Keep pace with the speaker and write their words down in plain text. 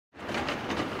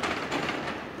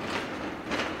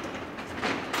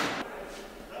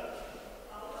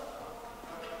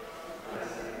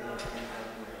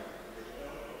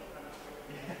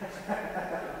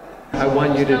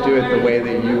want you to do it the way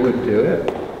that you would do it,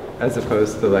 as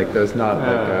opposed to like there's not like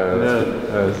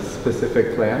a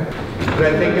specific plan.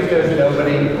 But I think if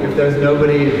there's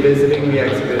nobody visiting the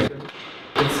exhibition,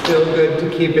 it's still good to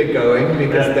keep it going,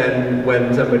 because then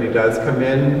when somebody does come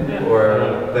in,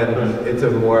 then it's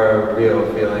a more real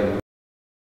feeling.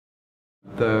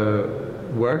 The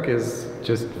work is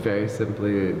just very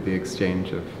simply the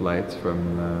exchange of lights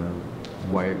from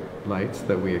white lights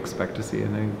that we expect to see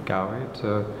in a gallery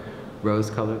to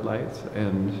rose-colored lights,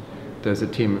 and there's a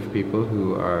team of people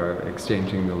who are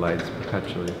exchanging the lights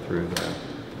perpetually through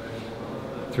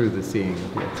the seeing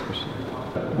of the exhibition.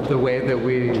 The way that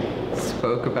we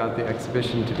spoke about the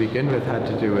exhibition to begin with had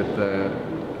to do with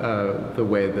the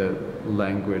way that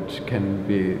language can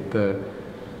be the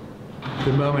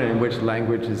moment in which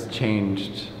language is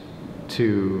changed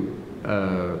to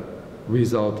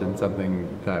result in something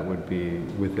that would be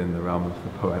within the realm of the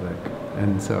poetic.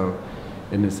 And so,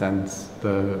 in a sense,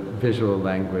 the visual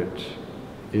language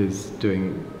is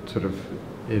doing sort of,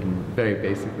 in very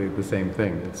basically the same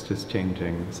thing. It's just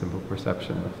changing simple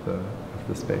perception of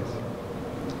the space.